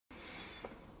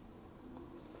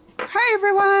Hi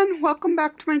everyone, welcome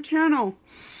back to my channel.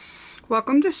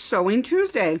 Welcome to Sewing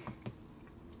Tuesday.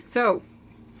 So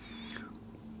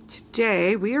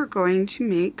today we are going to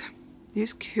make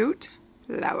these cute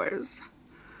flowers.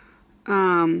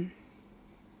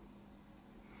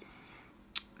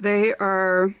 They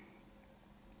are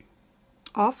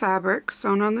all fabric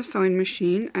sewn on the sewing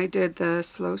machine. I did the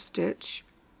slow stitch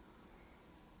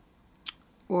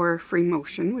or free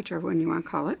motion, whichever one you want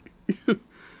to call it.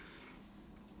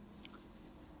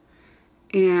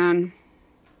 And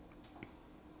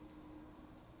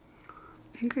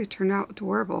I think they turned out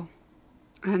adorable.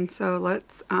 And so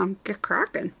let's get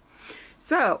cracking.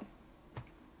 So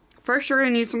first you're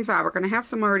going to need some fabric, and I have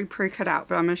some already pre-cut out,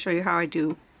 but I'm going to show you how I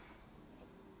do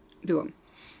them.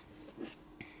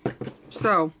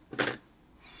 So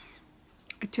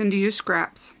I tend to use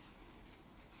scraps.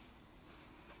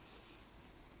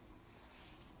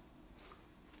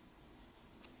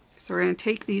 So we're going to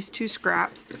take these two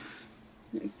scraps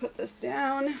and put this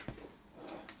down.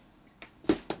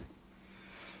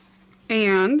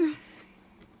 And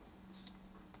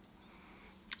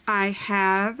I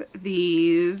have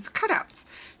these cutouts.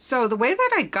 So the way that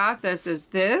I got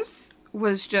this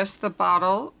was just the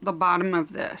bottom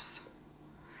of this.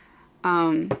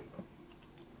 And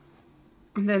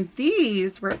then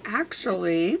these were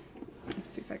actually,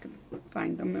 let's see if I can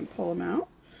find them and pull them out.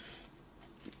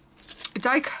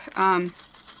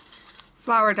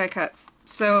 Flower die cuts.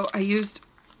 So I used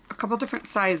a couple different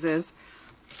sizes,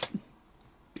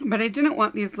 but I didn't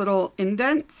want these little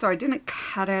indents, so I didn't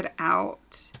cut it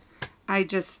out. I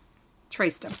just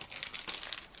traced them.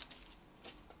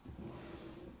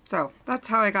 So that's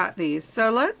how I got these. So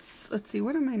let's see,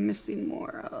 what am I missing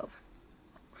more of?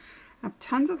 I have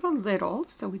tons of the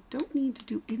littles, so we don't need to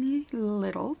do any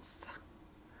littles.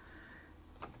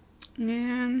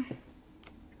 And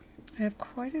I have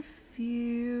quite a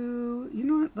few. You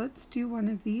know what? Let's do one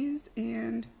of these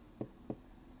and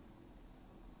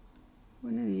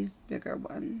one of these bigger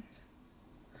ones.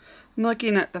 I'm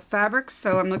looking at the fabrics,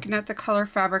 so I'm looking at the color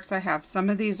fabrics I have. Some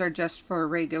of these are just for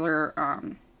regular,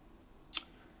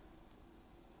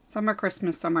 some are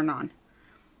Christmas, some are non.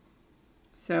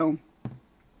 So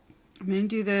I'm going to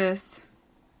do this,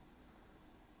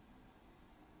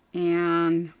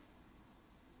 and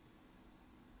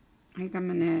I think I'm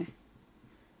going to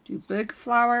do big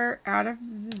flower out of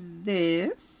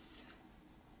this,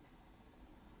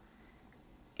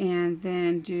 and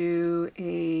then do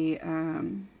a,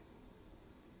 oh,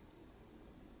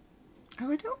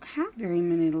 I don't have very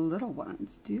many little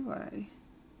ones, do I?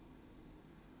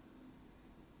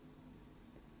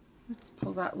 Let's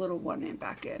pull that little one in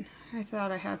back in. I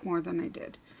thought I had more than I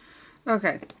did.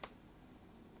 Okay.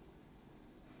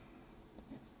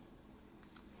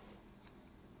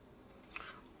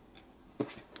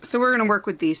 So we're going to work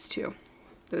with these two.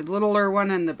 The littler one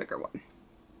and the bigger one.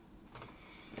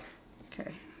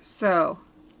 Okay. So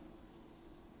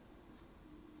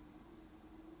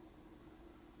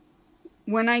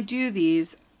when I do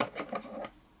these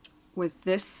with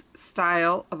this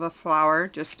style of a flower,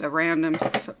 just a random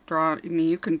draw, I mean,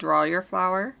 you can draw your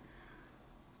flower.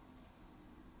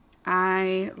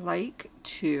 I like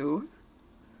to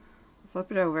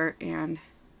flip it over, and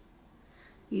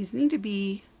these need to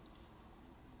be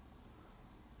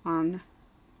on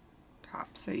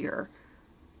top. So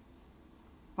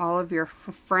all of your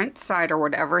front side, or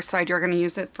whatever side you're going to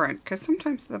use it front, because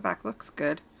sometimes the back looks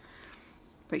good,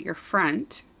 but your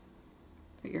front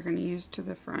that you're going to use to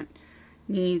the front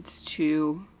needs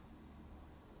to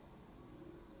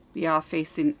be all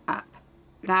facing up.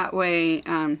 That way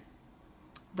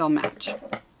they'll match.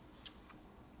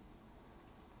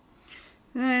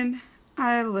 Then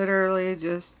I literally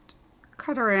just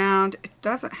cut around. It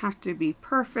doesn't have to be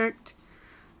perfect.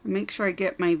 Make sure I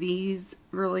get my V's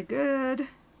really good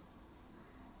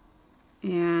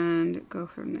and go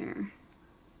from there.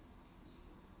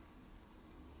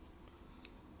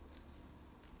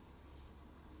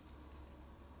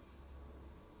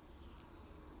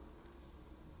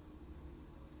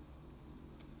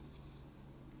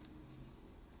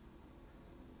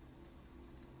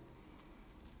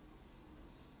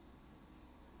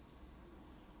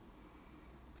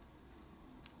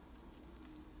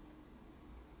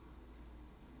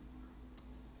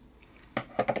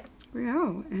 There we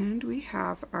go, and we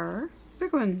have our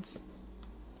big ones.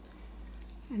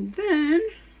 And then,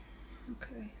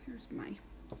 okay, here's my,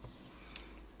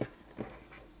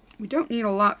 we don't need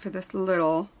a lot for this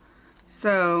little,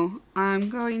 so I'm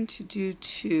going to do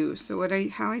two. So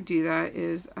how I do that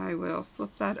is I will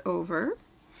flip that over,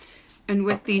 and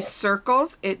with these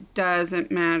circles it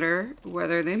doesn't matter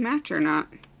whether they match or not.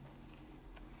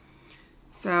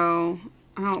 So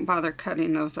I don't bother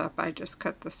cutting those up. I just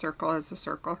cut the circle as a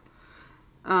circle.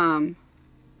 There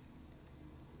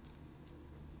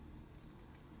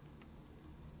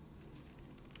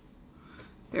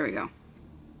we go.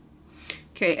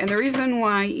 Okay, and the reason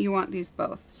why you want these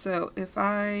both. So if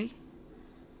I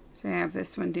say I have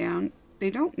this one down,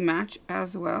 they don't match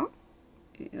as well.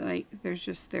 Like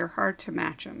they're hard to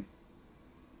match them.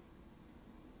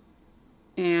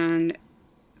 And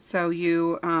so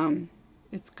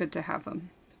it's good to have them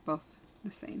both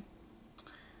the same.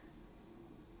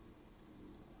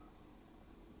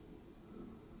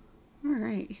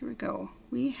 Alright, here we go.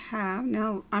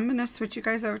 Now I'm going to switch you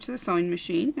guys over to the sewing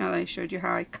machine now that I showed you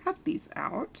how I cut these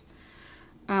out.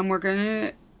 We're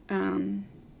going to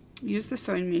use the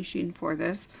sewing machine for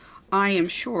this. I am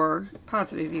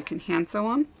positive you can hand sew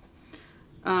them.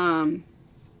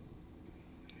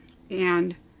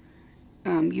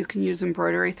 You can use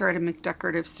embroidery thread and make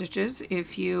decorative stitches.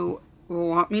 If you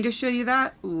want me to show you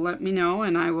that, let me know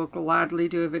and I will gladly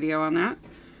do a video on that.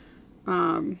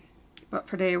 But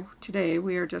for today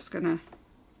we are just going to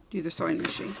do the sewing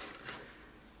machine.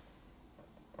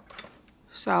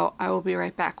 So I will be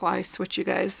right back while I switch you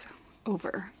guys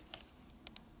over.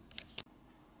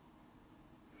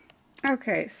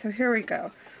 Okay, so here we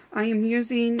go. I am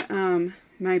using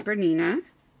my Bernina,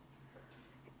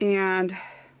 and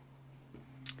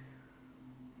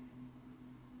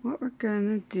what we're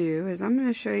going to do is I'm going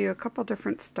to show you a couple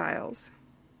different styles.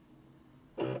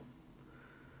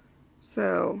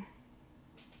 So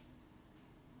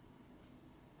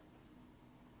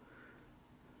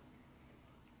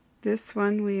this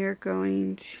one we are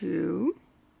going to,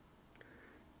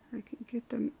 I can get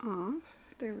them off,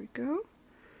 there we go.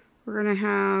 We're going to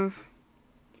have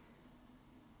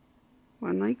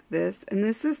one like this, and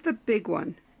this is the big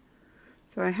one.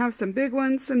 So I have some big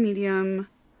ones, some medium,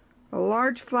 a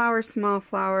large flower, small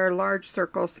flower, large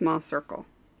circle, small circle.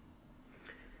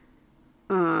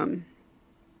 We're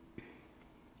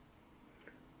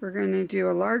going to do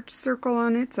a large circle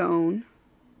on its own.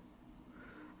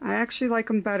 I actually like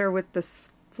them better with the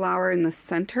flower in the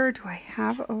center. Do I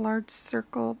have a large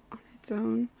circle on its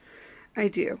own? I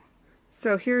do.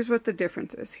 So here's what the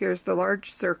difference is. Here's the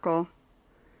large circle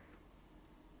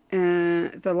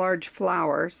and the large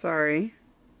flower, sorry.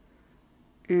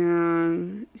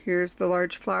 And here's the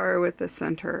large flower with the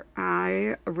center.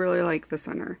 I really like the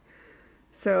center.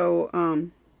 So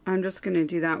I'm just going to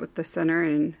do that with the center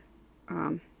and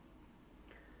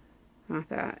not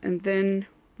that. And then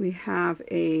we have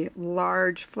a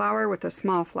large flower with a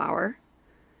small flower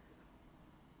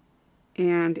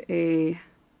and a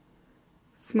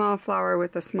small flower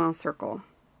with a small circle.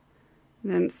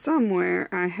 And then somewhere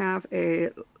I have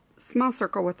a small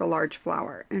circle with a large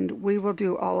flower, and we will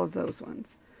do all of those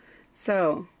ones.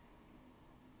 So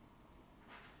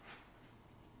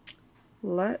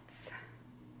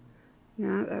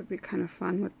that'd be kind of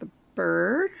fun with the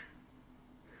bird.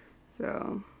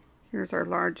 So here's our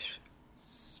large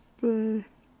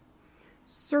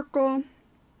circle.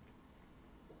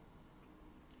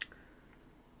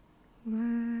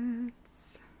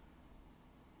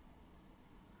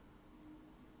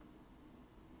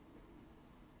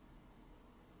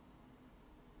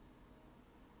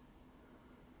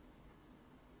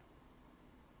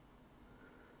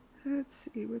 Let's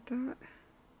see with that.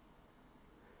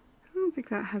 I don't think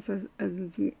that has as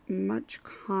much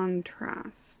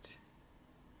contrast,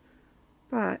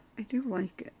 but I do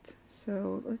like it.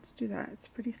 So let's do that. It's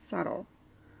pretty subtle.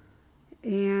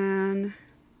 And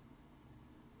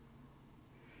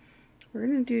we're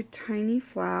going to do tiny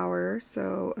flowers,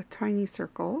 so a tiny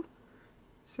circle.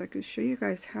 So I can show you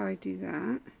guys how I do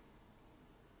that.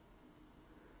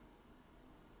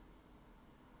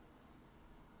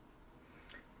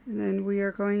 And then we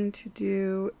are going to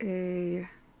do we're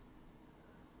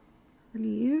going to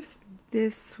use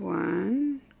this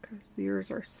one because yours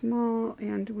are small,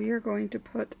 and we are going to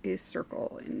put a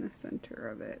circle in the center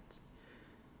of it.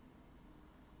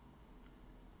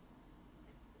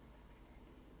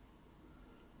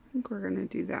 I think we're going to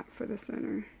do that for the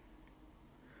center.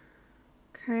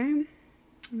 Okay,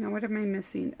 now what am I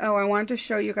missing? Oh, I wanted to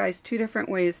show you guys two different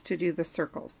ways to do the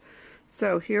circles.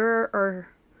 So here are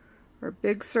our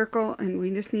big circle, and we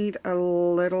just need a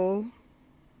little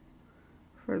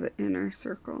for the inner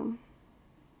circle.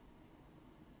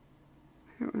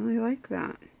 I don't really like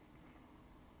that.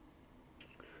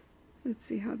 Let's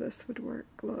see how this would work.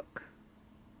 Look.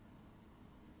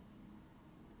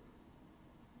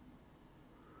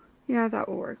 Yeah, that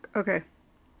will work. Okay.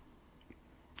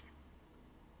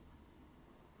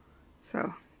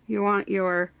 So you want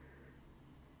your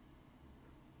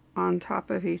on top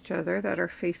of each other that are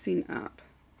facing up.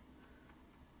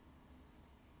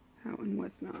 That one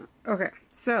was not. Okay,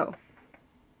 so.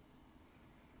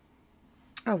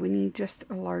 Oh, we need just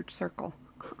a large circle.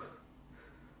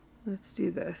 Let's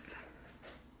do this.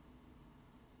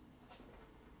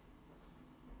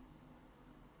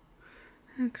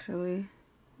 Actually,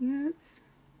 yeah,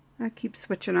 I keep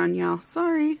switching on y'all.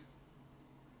 Sorry.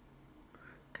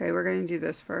 Okay, we're going to do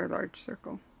this for a large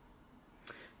circle.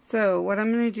 So what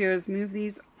I'm going to do is move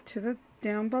these to the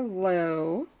down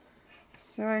below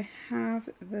so I have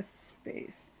the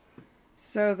space.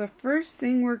 So the first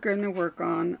thing we're going to work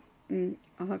on, and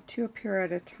I'll have two up here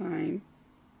at a time,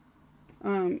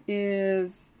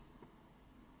 is,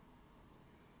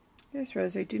 yes,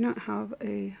 Rose, I do not have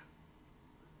a,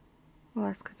 well,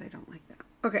 that's because I don't like that.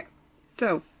 Okay,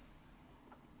 so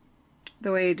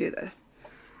the way I do this,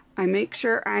 I make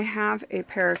sure I have a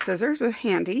pair of scissors with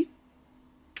handy.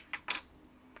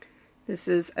 This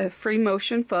is a free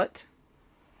motion foot.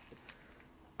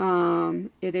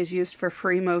 It is used for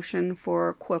free motion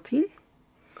for quilting.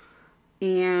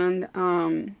 And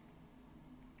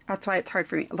that's why it's hard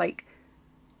for me. Like,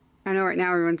 I know right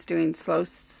now everyone's doing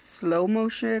slow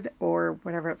motion or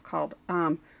whatever it's called.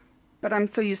 But I'm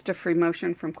so used to free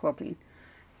motion from quilting.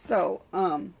 So,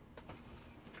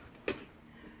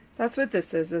 that's what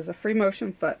this is a free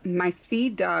motion foot. My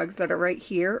feed dogs that are right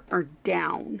here are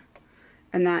down.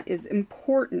 And that is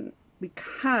important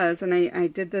because, and I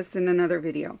did this in another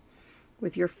video,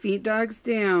 with your feed dogs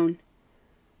down,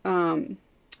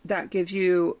 that gives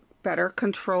you better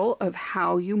control of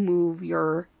how you move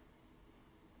your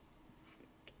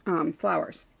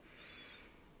flowers.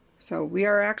 So we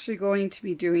are actually going to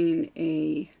be doing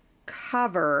a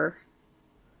cover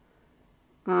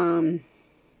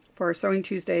for Sewing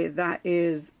Tuesday that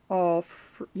is all,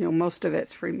 most of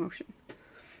it's free motion.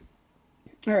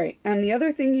 All right, and the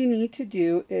other thing you need to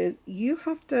do is you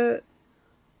have to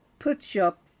put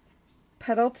your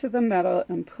pedal to the metal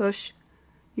and push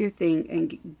your thing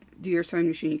and do your sewing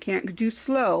machine. You can't do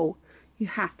slow, you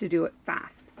have to do it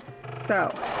fast.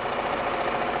 So,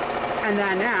 and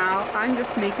then now I'm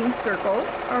just making circles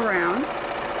around,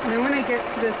 and then when I get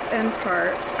to this end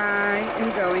part, I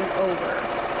am going over.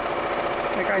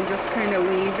 Like I'm just kind of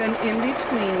weaving in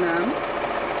between them.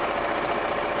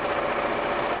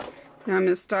 Now I'm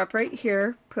going to stop right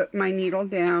here, put my needle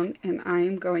down, and I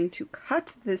am going to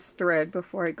cut this thread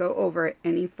before I go over it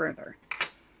any further.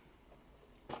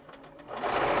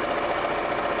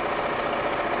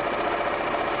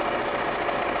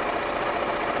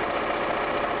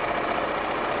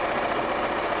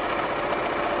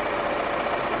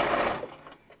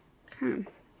 Okay.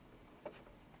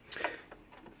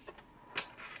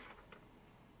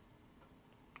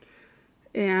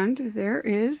 And there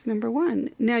is number one.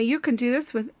 Now you can do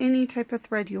this with any type of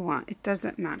thread you want. It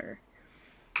doesn't matter.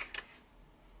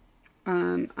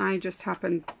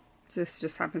 This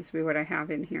just happens to be what I have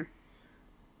in here.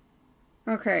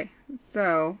 Okay,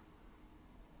 so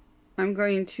I'm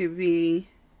going to be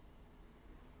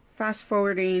fast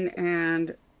forwarding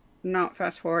and not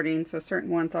fast forwarding. So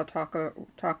certain ones I'll talk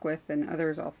with, and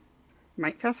others I'll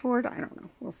might fast forward. I don't know.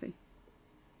 We'll see.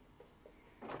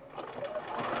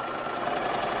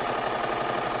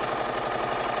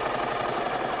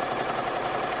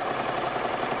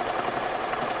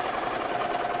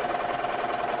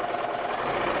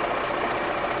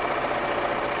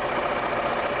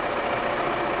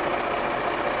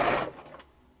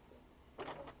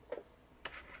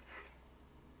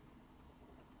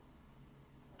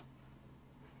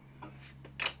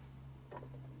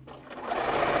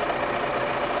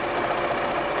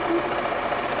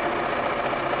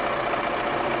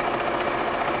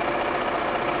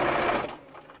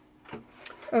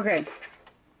 Okay,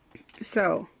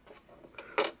 so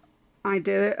I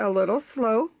did it a little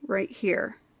slow right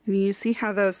here. And you see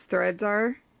how those threads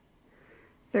are?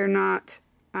 They're not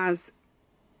as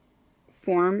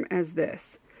form as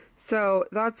this. So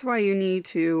that's why you need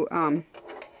to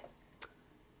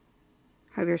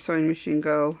have your sewing machine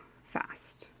go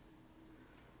fast.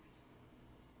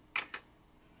 Okay,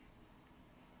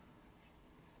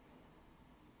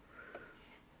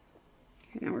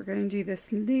 now we're going to do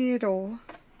this little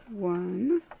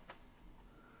one.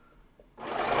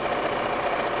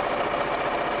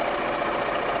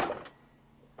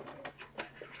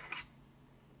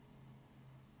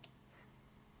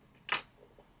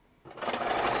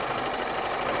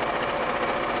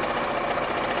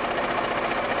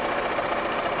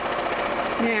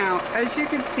 Now, as you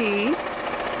can see,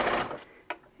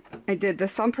 I did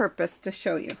this on purpose to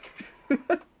show you.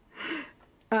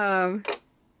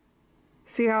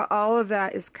 See how all of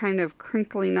that is kind of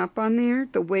crinkling up on there?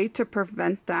 The way to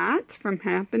prevent that from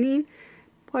happening,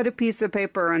 put a piece of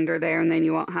paper under there and then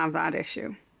you won't have that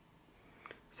issue.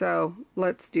 So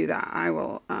let's do that. I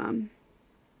will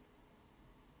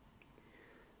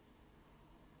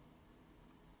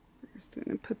just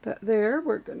going to put that there.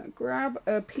 We're going to grab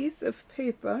a piece of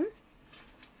paper.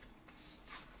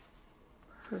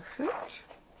 Perfect.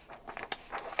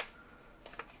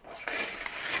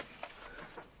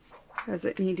 Does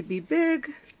it need to be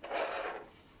big?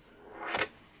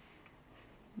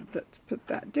 Let's put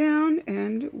that down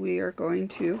and we are going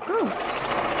to go.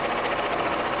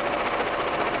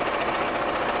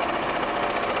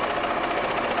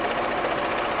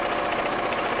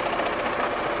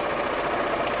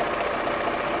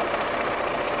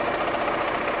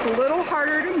 It's a little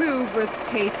harder to move with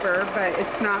paper, but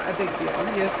it's not a big deal.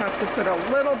 You just have to put a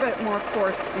little bit more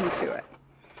force into it.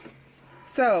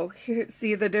 So, here,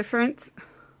 see the difference?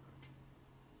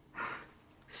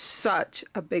 Such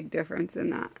a big difference in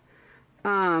that.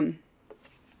 And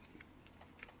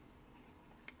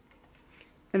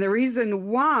the reason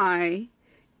why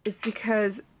is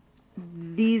because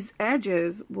these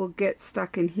edges will get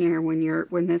stuck in here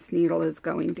when this needle is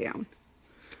going down.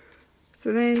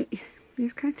 So then you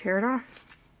just kind of tear it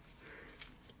off.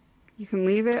 You can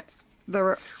leave it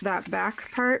that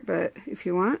back part, but if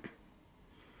you want,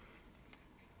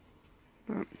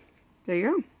 but there you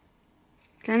go.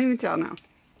 Can't even tell now.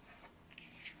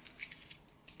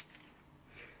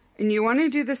 And you want to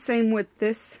do the same with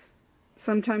this,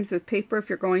 sometimes with paper if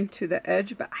you're going to the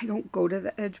edge, but I don't go to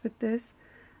the edge with this.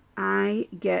 I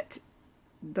get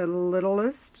the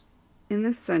littlest in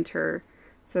the center,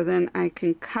 so then I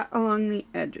can cut along the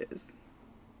edges.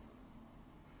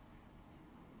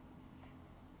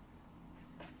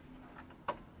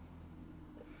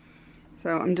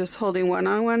 So I'm just holding one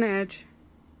on one edge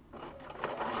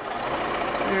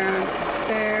and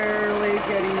barely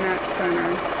getting that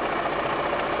center.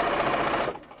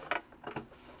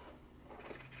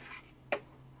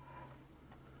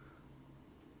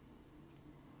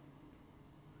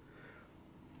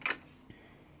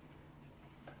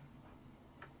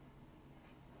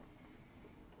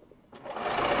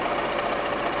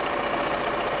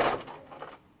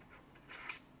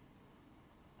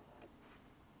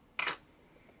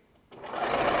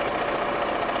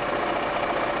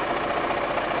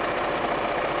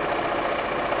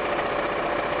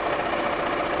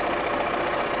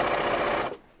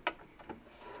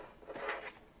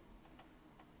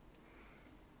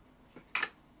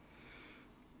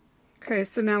 Okay,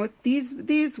 so now with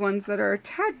these ones that are a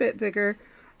tad bit bigger,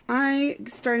 I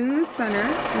start in the center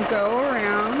and go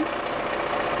around,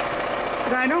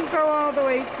 but I don't go all the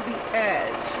way to the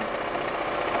edge.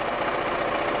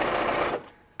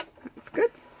 That's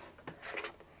good.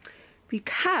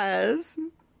 Because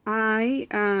I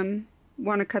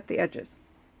want to cut the edges.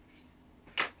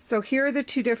 So here are the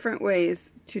two different ways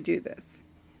to do this.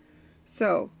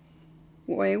 So,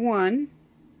 way one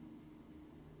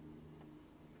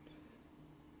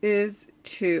is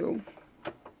to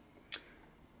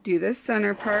do this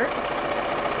center part.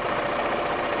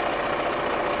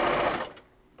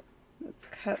 Let's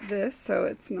cut this so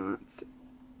it's not,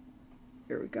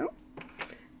 here we go.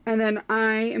 And then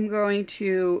I am going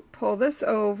to pull this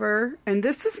over, and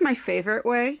this is my favorite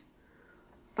way.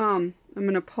 I'm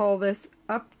going to pull this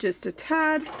up just a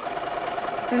tad,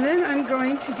 and then I'm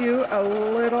going to do a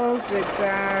little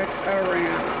zigzag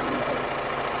around.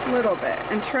 Little bit,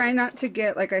 and try not to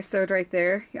get, like I sewed right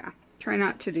there, yeah, try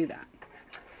not to do that,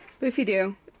 but if you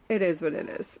do, it is what it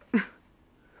is.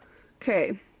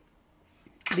 Okay,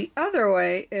 the other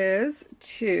way is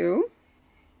to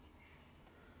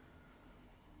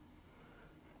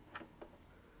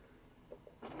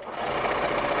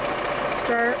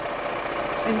start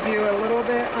and do a little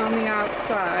bit on the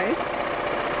outside,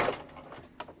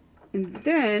 and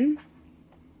then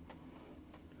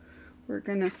we're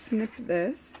going to snip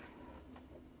this.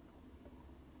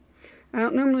 I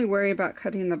don't normally worry about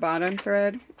cutting the bottom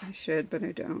thread. I should, but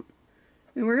I don't.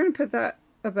 And we're going to put that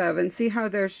above and see how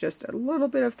there's just a little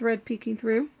bit of thread peeking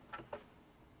through.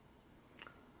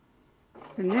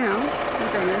 And now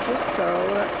we're going to just sew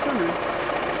that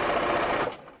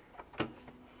center.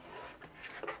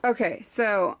 Okay,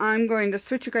 so I'm going to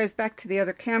switch you guys back to the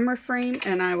other camera frame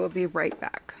and I will be right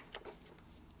back.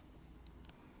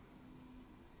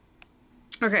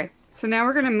 Okay, so now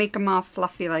we're going to make them all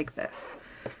fluffy like this.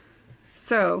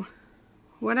 So,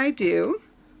 what I do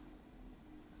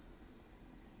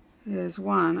is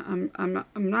one, I'm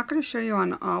not going to show you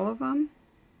on all of them,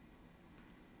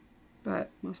 but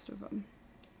most of them.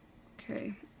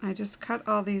 Okay, I just cut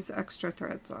all these extra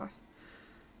threads off.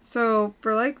 So,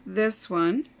 for like this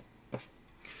one,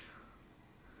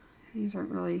 these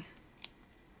aren't really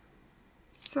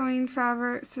sewing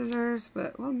fabric scissors,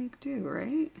 but we'll make do,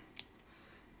 right?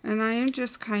 And I am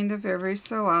just kind of every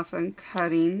so often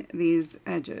cutting these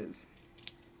edges.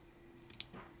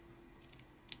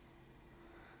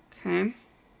 Okay.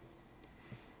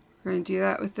 We're going to do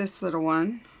that with this little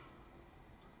one.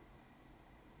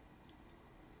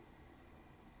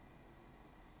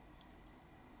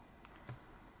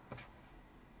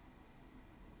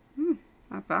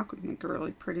 That back would make a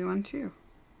really pretty one too.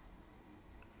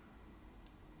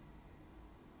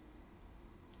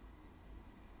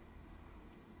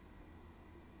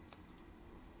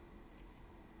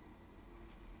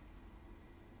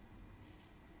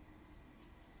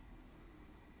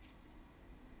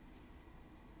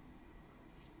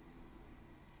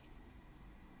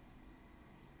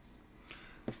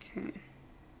 Okay.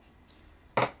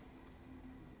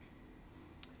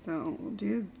 So we'll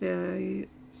do these.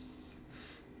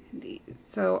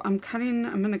 So I'm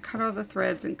going to cut all the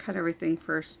threads and cut everything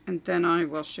first, and then I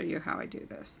will show you how I do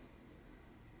this.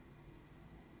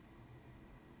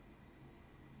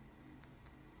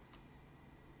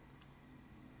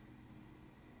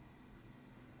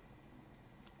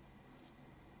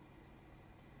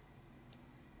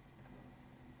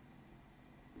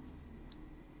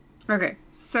 Okay,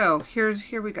 so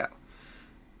here we go.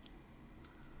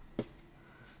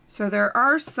 So there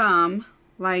are some,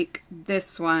 like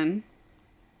this one,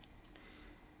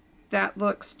 that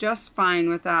looks just fine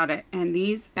without it, and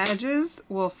these edges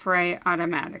will fray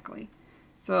automatically.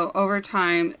 So over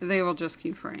time they will just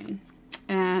keep fraying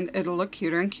and it'll look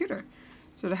cuter and cuter.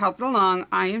 So to help it along,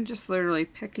 I am just literally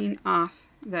picking off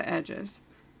the edges.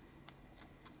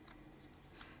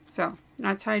 So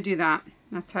that's how I do that.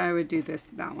 That's how I would do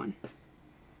that one.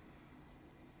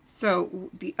 So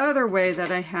the other way that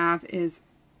I have is,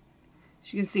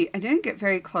 as you can see, I didn't get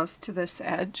very close to this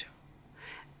edge.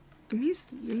 Let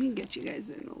me get you guys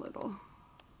in a little.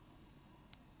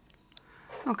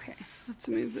 Okay, let's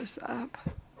move this up.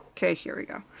 Okay, here we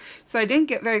go. So I didn't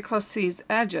get very close to these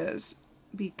edges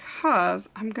because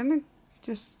I'm gonna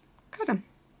just cut them.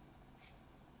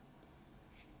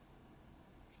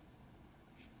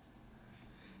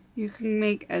 You can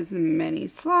make as many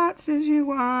slots as you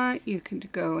want. You can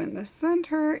go in the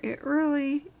center. It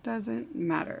really doesn't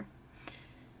matter.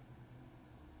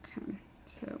 Okay,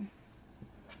 so,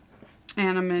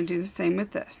 and I'm going to do the same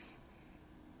with this.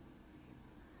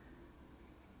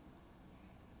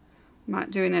 I'm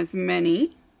not doing as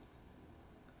many.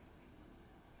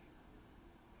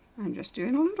 I'm just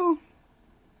doing a little.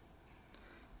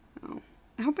 Oh,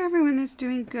 I hope everyone is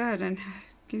doing good and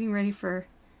getting ready for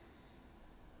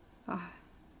the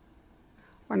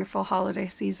wonderful holiday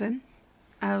season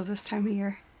of this time of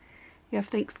year. You have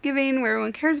Thanksgiving where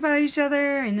everyone cares about each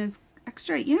other and is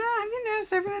extra, have you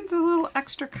noticed everyone's a little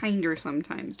extra kinder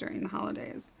sometimes during the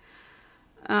holidays?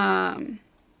 But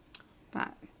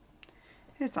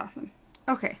it's awesome.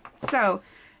 Okay, so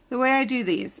the way I do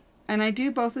these, and I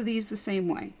do both of these the same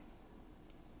way,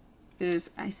 is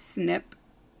I snip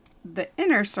the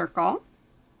inner circle.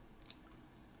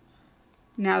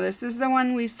 Now this is the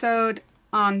one we sewed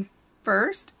on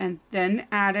first and then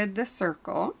added the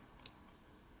circle.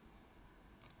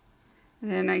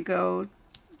 And then I go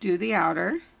do the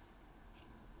outer.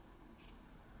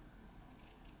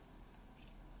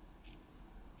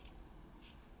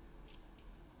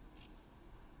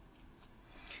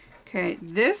 Okay,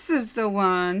 this is the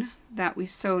one that we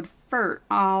sewed first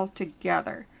all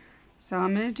together. So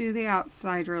I'm going to do the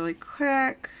outside really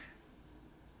quick.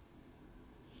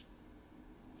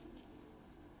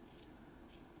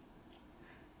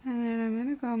 And then I'm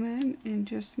going to go in and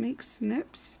just make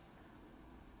snips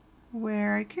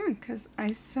where I can, because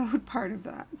I sewed part of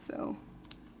that. So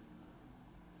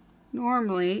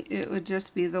normally it would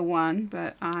just be the one,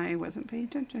 but I wasn't paying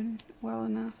attention well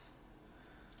enough.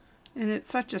 And it's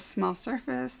such a small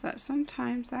surface that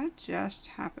sometimes that just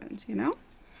happens,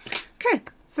 Okay,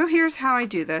 so here's how I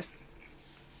do this.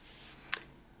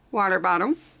 Water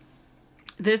bottle.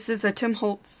 This is a Tim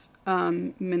Holtz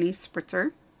mini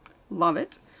spritzer. Love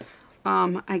it.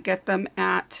 I get them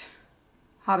at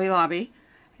Hobby Lobby.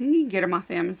 I think you can get them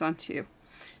off Amazon too.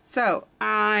 So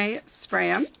I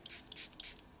spray them,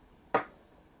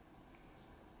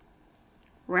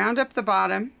 round up the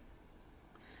bottom,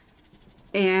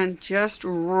 and just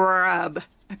rub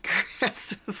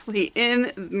aggressively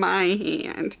in my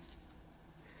hand.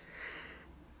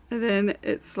 And then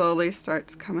it slowly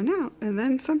starts coming out. And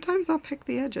then sometimes I'll pick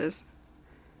the edges.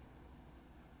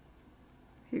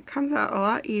 It comes out a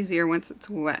lot easier once it's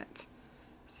wet.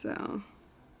 So,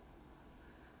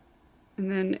 and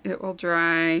then it will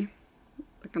dry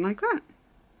looking like that.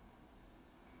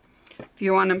 If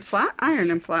you want them flat, iron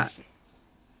them flat.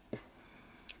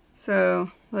 So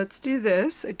let's do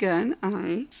this again.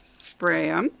 I spray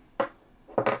them. This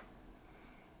again.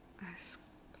 I spray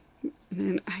them. And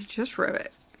then I just rub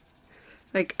it.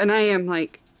 Like, and I am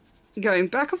like going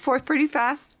back and forth pretty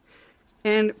fast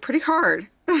and pretty hard.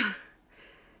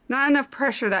 Not enough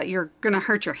pressure that you're gonna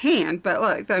hurt your hand, but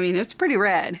look, I mean, it's pretty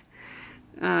red.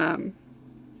 You can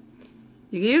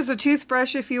use a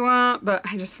toothbrush if you want, but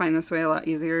I just find this way a lot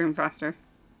easier and faster.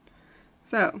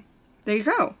 So, there you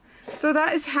go. So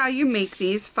that is how you make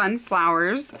these fun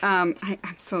flowers. I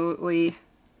absolutely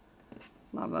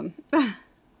love them.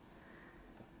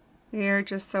 They're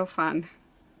just so fun.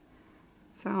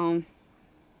 So,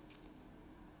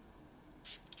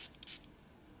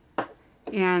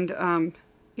 and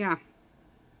yeah.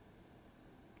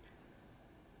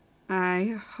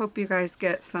 I hope you guys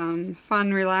get some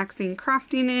fun, relaxing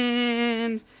crafting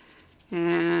in,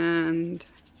 and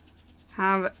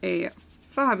have a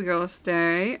fabulous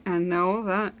day, and know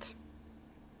that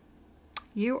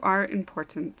you are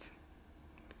important.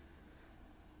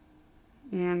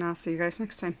 And I'll see you guys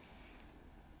next time.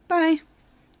 Bye.